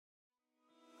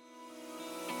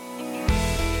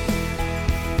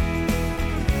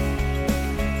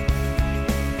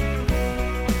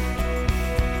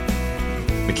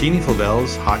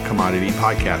McKinney-Flavel's Hot Commodity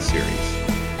Podcast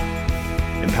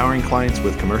Series, empowering clients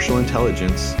with commercial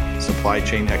intelligence, supply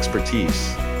chain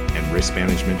expertise, and risk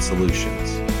management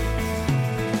solutions.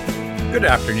 Good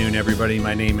afternoon, everybody.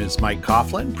 My name is Mike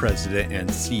Caughlan, President and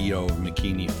CEO of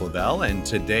McKinney-Flavel, and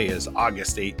today is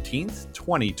August 18th,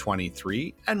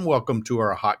 2023, and welcome to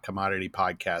our Hot Commodity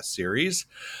Podcast Series.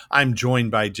 I'm joined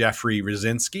by Jeffrey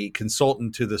Rasinski,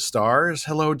 consultant to the stars.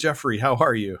 Hello, Jeffrey. How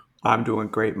are you? I'm doing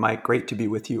great, Mike. Great to be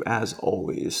with you as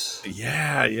always.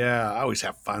 Yeah. I always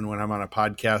have fun when I'm on a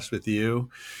podcast with you.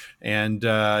 And,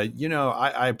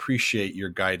 I appreciate your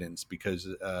guidance because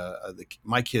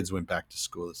my kids went back to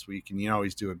school this week, and you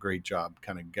always do a great job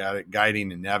kind of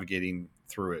guiding and navigating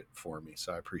through it for me.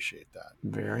 So I appreciate that.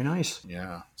 Very nice.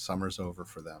 Yeah. Summer's over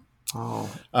for them. Oh.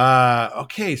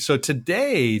 Okay. So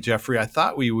today, Jeffrey, I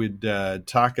thought we would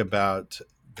talk about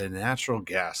the natural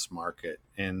gas market.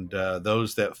 And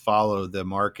those that follow the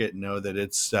market know that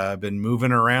it's been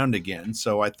moving around again.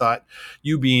 So I thought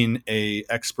you being an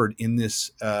expert in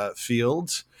this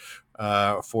field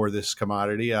for this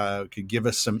commodity could give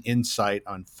us some insight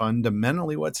on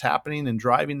fundamentally what's happening and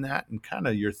driving that and kind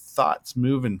of your thoughts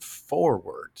moving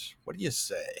forward. What do you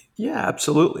say? Yeah,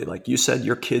 absolutely. Like you said,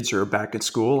 your kids are back at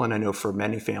school. And I know for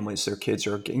many families, their kids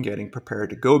are getting prepared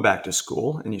to go back to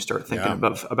school. And you start thinking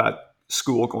about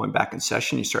school going back in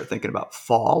session. You start thinking about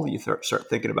fall. You start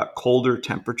thinking about colder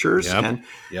temperatures, and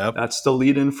that's the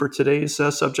lead-in for today's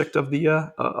subject of the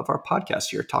of our podcast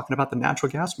here, talking about the natural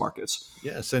gas markets.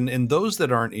 Yes, and those that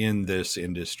aren't in this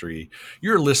industry,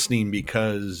 you're listening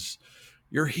because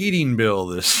your heating bill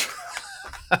this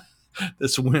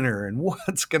winter, and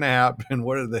what's going to happen?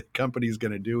 What are the companies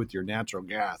going to do with your natural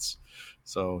gas?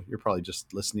 So you're probably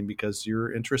just listening because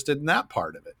you're interested in that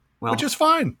part of it. Which is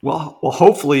fine. Well,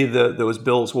 hopefully those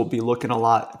bills will be looking a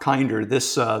lot kinder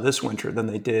this winter than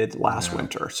they did last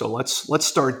winter. So let's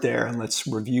start there and let's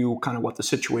review kind of what the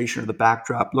situation or the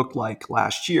backdrop looked like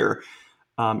last year.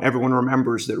 Everyone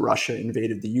remembers that Russia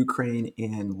invaded the Ukraine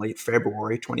in late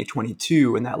February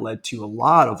 2022, and that led to a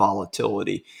lot of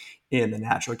volatility in the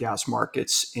natural gas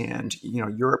markets, and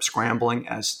Europe scrambling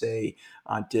as they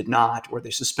did not, or they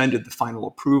suspended the final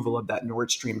approval of that Nord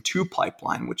Stream 2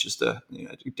 pipeline, which is the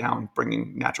down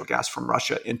bringing natural gas from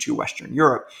Russia into Western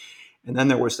Europe. And then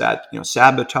there was that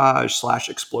sabotage /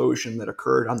 explosion that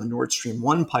occurred on the Nord Stream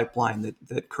 1 pipeline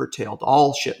that curtailed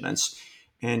all shipments.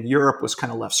 And Europe was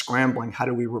kind of left scrambling. How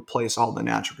do we replace all the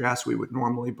natural gas we would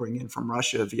normally bring in from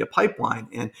Russia via pipeline?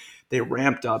 And they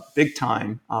ramped up big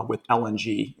time with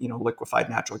LNG,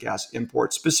 liquefied natural gas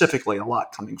imports, specifically a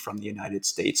lot coming from the United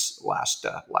States last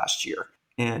year.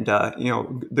 And,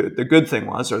 the good thing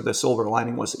was, or the silver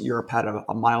lining was, that Europe had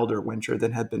a milder winter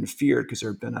than had been feared because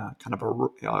there had been a kind of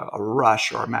a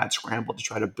rush or a mad scramble to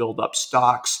try to build up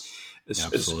stocks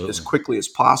as quickly as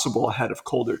possible ahead of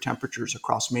colder temperatures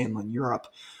across mainland Europe.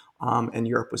 And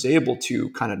Europe was able to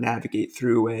kind of navigate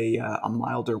through a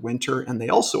milder winter. And they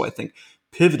also, I think,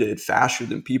 pivoted faster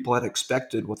than people had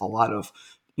expected with a lot of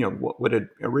what had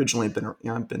originally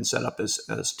been set up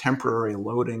as temporary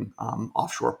loading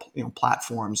offshore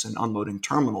platforms and unloading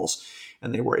terminals.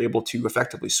 And they were able to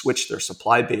effectively switch their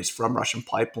supply base from Russian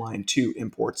pipeline to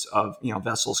imports of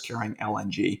vessels carrying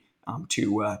LNG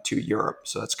to Europe.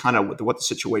 So that's kind of what the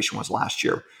situation was last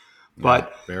year.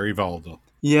 But very volatile.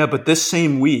 Yeah, but this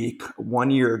same week,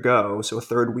 1 year ago, so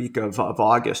third week of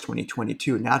August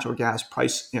 2022, natural gas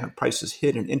prices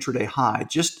hit an intraday high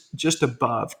just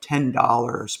above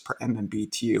 $10 per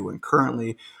MMBTU, and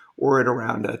currently we're at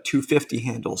around a 250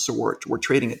 handle. So we're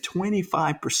trading at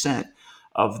 25%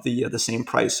 of the same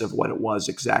price of what it was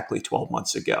exactly 12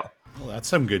 months ago. Well, that's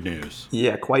some good news.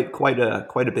 Yeah, quite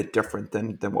a bit different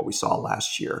than what we saw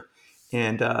last year.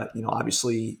 And,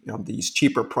 obviously, these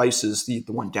cheaper prices, the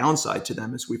one downside to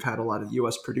them is we've had a lot of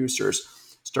U.S. producers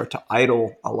start to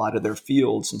idle a lot of their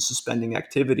fields and suspending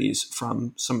activities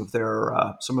from some of their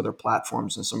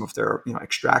platforms and some of their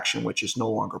extraction, which is no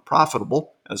longer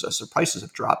profitable as the prices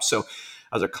have dropped. So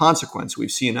as a consequence, we've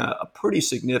seen a pretty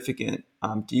significant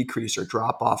decrease or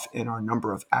drop off in our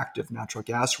number of active natural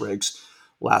gas rigs.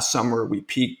 Last summer, we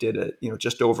peaked at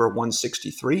just over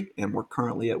 163, and we're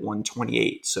currently at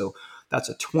 128. So that's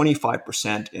a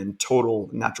 25% in total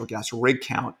natural gas rig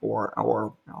count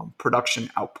or production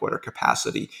output or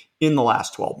capacity in the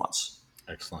last 12 months.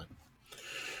 Excellent.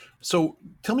 So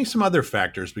tell me some other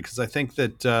factors, because I think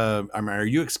that, are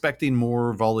you expecting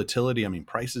more volatility? I mean,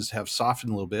 prices have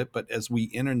softened a little bit, but as we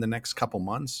enter in the next couple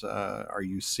months, are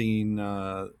you seeing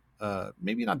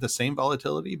maybe not the same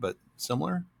volatility, but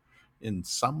similar? in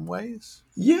some ways?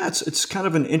 Yeah, it's kind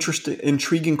of an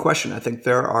intriguing question. I think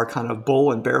there are kind of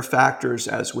bull and bear factors,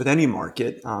 as with any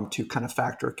market, to kind of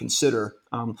factor consider.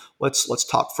 Let's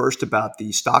talk first about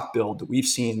the stock build that we've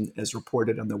seen as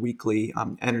reported on the weekly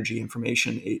Energy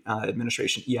Information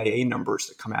Administration (EIA) numbers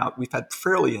that come out. We've had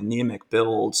fairly anemic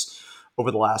builds over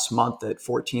the last month at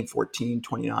 14, 14,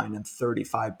 29, and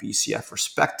 35 BCF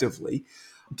respectively.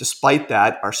 Despite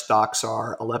that, our stocks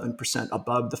are 11%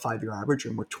 above the 5-year average,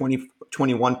 and we're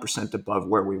 21% above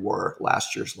where we were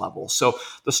last year's level. So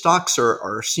the stocks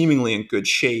are seemingly in good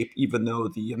shape, even though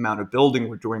the amount of building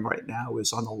we're doing right now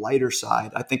is on the lighter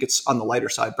side. I think it's on the lighter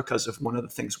side because of one of the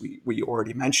things we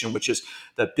already mentioned, which is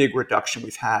the big reduction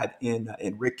we've had in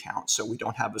rig count. So we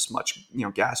don't have as much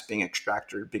gas being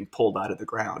extracted or being pulled out of the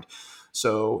ground.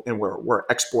 So, and we're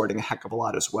exporting a heck of a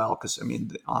lot as well, because I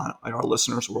mean, our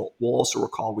listeners will also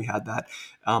recall we had that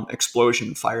explosion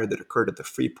and fire that occurred at the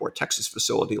Freeport, Texas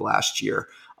facility last year.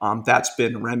 That's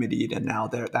been remedied, and now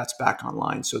that's back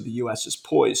online. So the U.S. is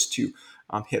poised to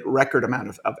hit record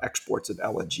amount of exports of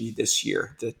LNG this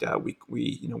year. That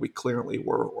we clearly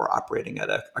were operating at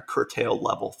a curtailed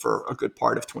level for a good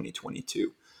part of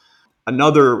 2022.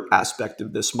 Another aspect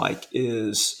of this, Mike,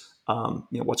 is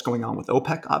what's going on with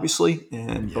OPEC, obviously,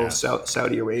 and both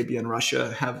Saudi Arabia and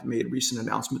Russia have made recent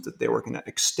announcements that they were going to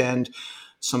extend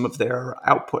some of their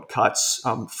output cuts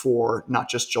for not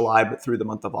just July, but through the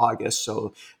month of August.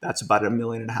 So that's about 1.5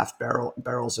 million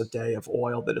barrels a day of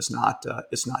oil that is not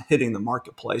hitting the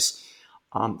marketplace.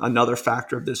 Another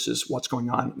factor of this is what's going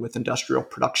on with industrial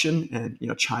production, and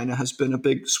China has been a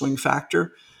big swing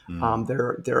factor.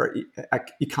 Their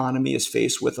economy is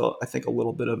faced with, I think, a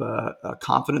little bit of a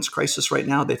confidence crisis right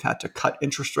now. They've had to cut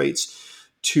interest rates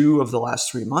 2 of the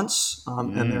last 3 months,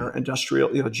 and their industrial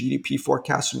GDP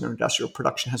forecast and their industrial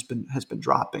production has been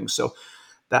dropping. So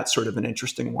that's sort of an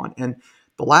interesting one. And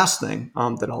the last thing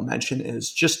that I'll mention is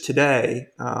just today,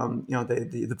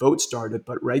 the vote started,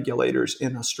 but regulators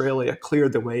in Australia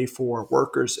cleared the way for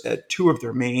workers at 2 of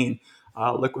their main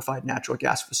liquefied natural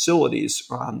gas facilities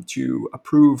to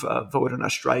approve a vote on a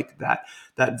strike.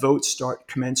 That vote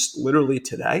commenced literally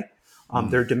today.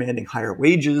 They're demanding higher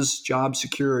wages, job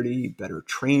security, better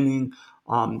training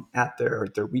at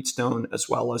their Wheatstone as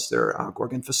well as their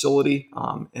Gorgon facility.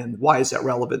 And why is that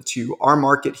relevant to our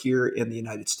market here in the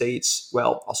United States?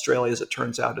 Well, Australia, as it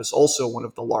turns out, is also one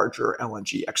of the larger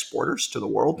LNG exporters to the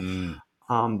world.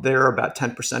 They're about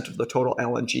 10% of the total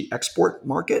LNG export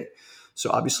market. So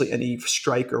obviously any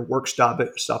strike or work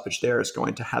stoppage there is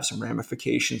going to have some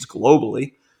ramifications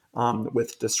globally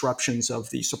with disruptions of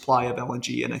the supply of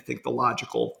LNG. And I think the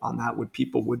logical on that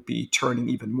people would be turning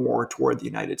even more toward the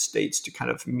United States to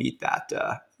kind of meet that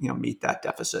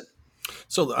deficit.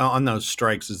 So on those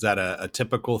strikes, is that a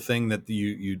typical thing that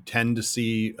you tend to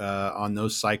see on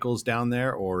those cycles down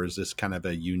there, or is this kind of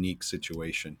a unique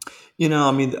situation?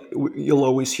 I mean, you'll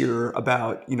always hear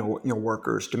about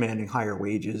workers demanding higher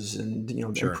wages and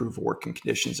improved working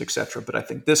conditions, et cetera. But I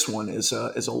think this one is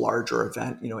a larger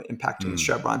event, impacting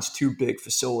Chevron's 2 big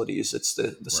facilities. It's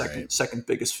the second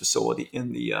biggest facility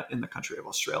in the country of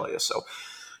Australia. So.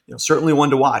 Certainly one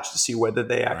to watch to see whether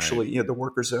they actually, the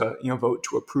workers, vote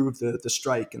to approve the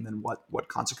strike, and then what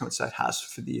consequence that has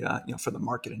for the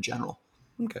market in general.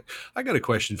 Okay, I got a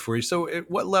question for you. So, at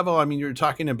what level? I mean, you're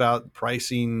talking about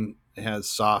pricing has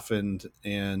softened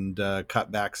and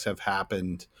cutbacks have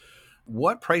happened.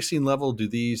 What pricing level do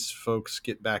these folks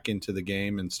get back into the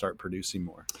game and start producing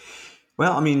more?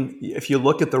 Well, I mean, if you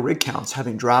look at the rig counts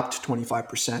having dropped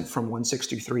 25% from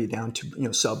 163 down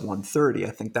to sub 130, I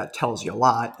think that tells you a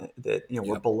lot that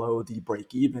we're below the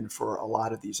break even for a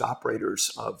lot of these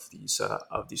operators of these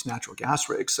natural gas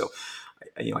rigs. So,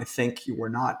 I think we're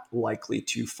not likely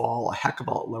to fall a heck of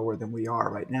a lot lower than we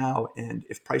are right now. And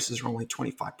if prices are only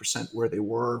 25% where they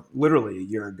were literally a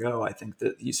year ago, I think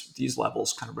that these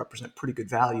levels kind of represent pretty good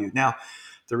value. Now,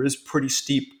 there is pretty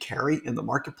steep carry in the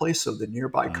marketplace. So the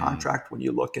nearby contract, when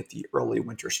you look at the early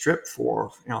winter strip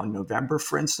for November,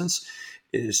 for instance,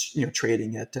 is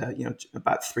trading at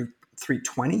about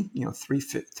 320,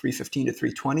 315 to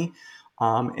 320.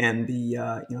 And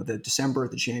the December,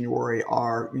 the January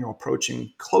are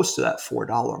approaching close to that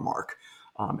 $4 mark.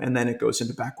 And then it goes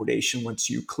into backwardation once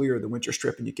you clear the winter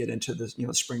strip and you get into the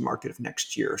spring market of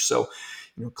next year. So,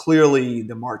 clearly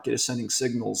the market is sending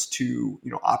signals to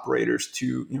operators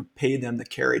to pay them the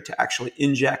carry to actually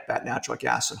inject that natural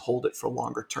gas and hold it for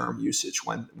longer term usage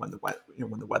when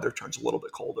the weather turns a little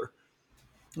bit colder.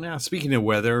 Yeah. Speaking of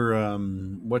weather,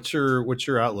 what's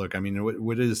your outlook? I mean,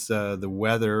 what is the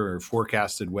weather or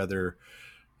forecasted weather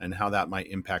and how that might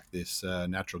impact this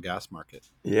natural gas market.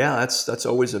 Yeah, that's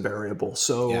always a variable.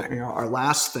 So Yeah. our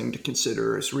last thing to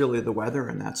consider is really the weather,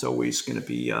 and that's always going to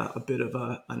be a bit of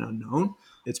an unknown.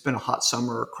 It's been a hot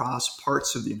summer across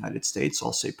parts of the United States.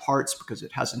 I'll say parts because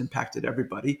it hasn't impacted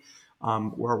everybody.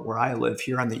 Where I live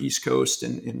here on the East Coast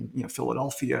in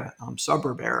Philadelphia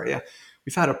suburb area,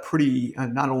 we've had a pretty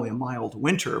not only a mild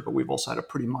winter, but we've also had a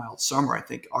pretty mild summer. I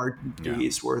think our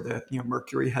days where the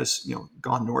mercury has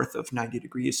gone north of 90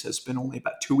 degrees has been only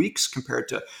about 2 weeks compared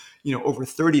to over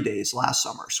 30 days last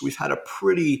summer. So we've had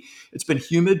it's been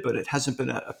humid, but it hasn't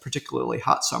been a particularly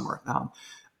hot summer.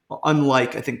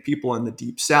 Unlike, I think, people in the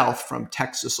deep south from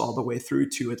Texas all the way through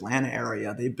to Atlanta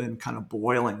area, they've been kind of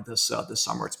boiling this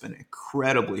summer. It's been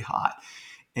incredibly hot.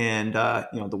 And,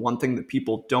 the one thing that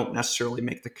people don't necessarily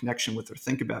make the connection with or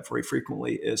think about very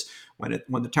frequently is when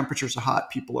the temperatures are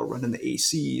hot, people are running the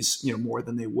ACs, more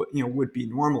than they would be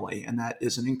normally. And that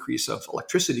is an increase of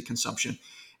electricity consumption.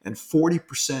 And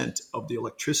 40% of the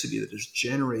electricity that is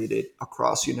generated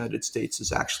across the United States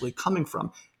is actually coming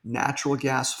from natural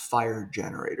gas fired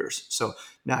generators. So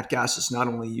nat gas is not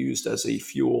only used as a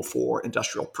fuel for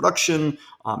industrial production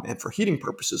and for heating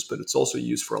purposes, but it's also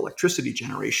used for electricity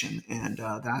generation. And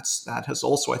that has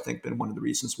also, I think, been one of the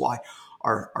reasons why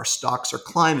our stocks are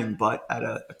climbing, but at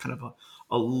a kind of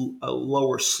a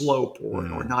lower slope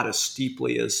or not as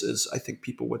steeply as I think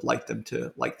people would like them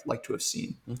to like to have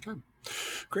seen. Okay.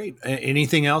 Great.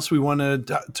 Anything else we want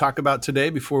to talk about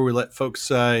today before we let folks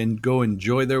go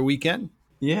enjoy their weekend?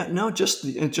 Yeah, no,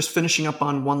 just finishing up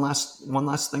on one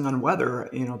last thing on weather.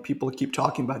 People keep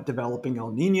talking about developing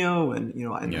El Nino and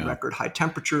record high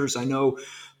temperatures. I know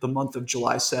the month of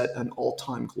July set an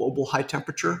all-time global high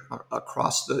temperature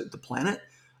across the planet.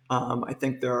 I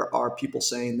think there are people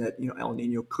saying that El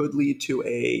Nino could lead to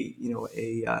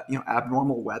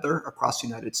abnormal weather across the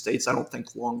United States. I don't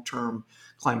think long-term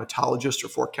climatologists or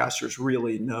forecasters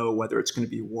really know whether it's going to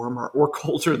be warmer or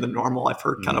colder than normal. I've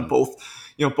heard kind of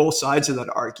both sides of that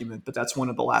argument, but that's one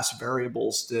of the last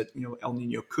variables that El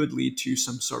Nino could lead to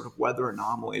some sort of weather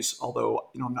anomalies. Although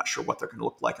I'm not sure what they're going to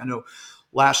look like. I know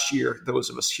last year,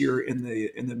 those of us here in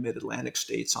the mid-Atlantic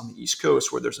states on the East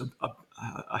Coast, where there's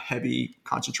a heavy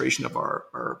concentration of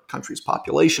our country's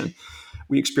population,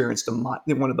 we experienced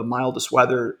one of the mildest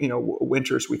weather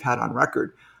winters we've had on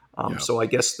record. So I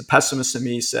guess the pessimist in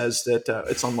me says that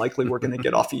it's unlikely we're going to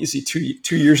get off easy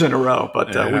two years in a row,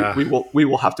 but we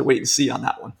will have to wait and see on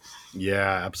that one.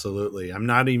 Yeah, absolutely. I'm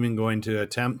not even going to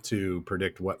attempt to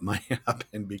predict what might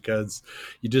happen because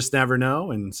you just never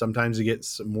know. And sometimes you get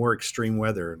some more extreme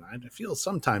weather. And I feel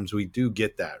sometimes we do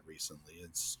get that recently.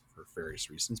 It's for various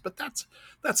reasons, but that's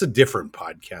a different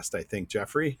podcast, I think,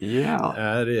 Jeffrey.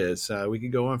 Yeah, it is. We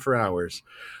could go on for hours.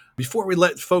 Before we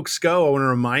let folks go, I want to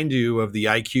remind you of the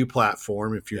IQ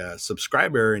platform. If you're a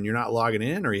subscriber and you're not logging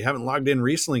in or you haven't logged in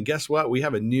recently, guess what? We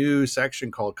have a new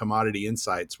section called Commodity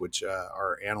Insights, which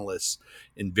our analysts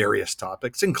in various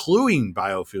topics, including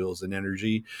biofuels and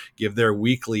energy, give their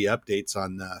weekly updates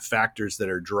on factors that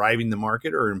are driving the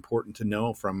market or important to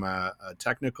know from a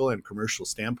technical and commercial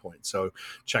standpoint. So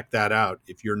check that out.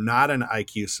 If you're not an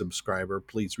IQ subscriber,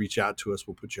 please reach out to us.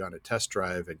 We'll put you on a test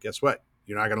drive. And guess what?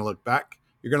 You're not going to look back.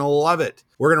 You're going to love it.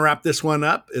 We're going to wrap this one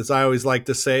up. As I always like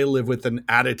to say, live with an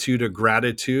attitude of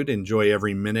gratitude. Enjoy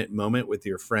every moment with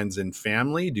your friends and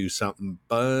family. Do something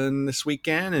fun this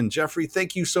weekend. And Jeffrey,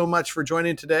 thank you so much for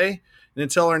joining today. And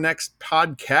until our next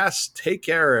podcast, take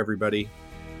care, everybody.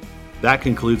 That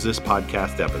concludes this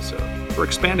podcast episode. For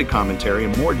expanded commentary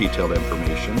and more detailed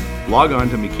information, log on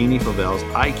to McKinney-Favel's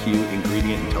IQ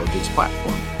Ingredient Intelligence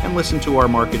platform and listen to our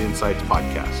Market Insights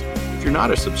podcast. If you're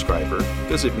not a subscriber,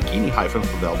 visit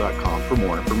McKinney-Favel.com for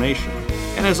more information.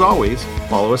 And as always,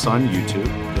 follow us on YouTube,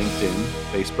 LinkedIn,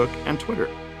 Facebook, and Twitter.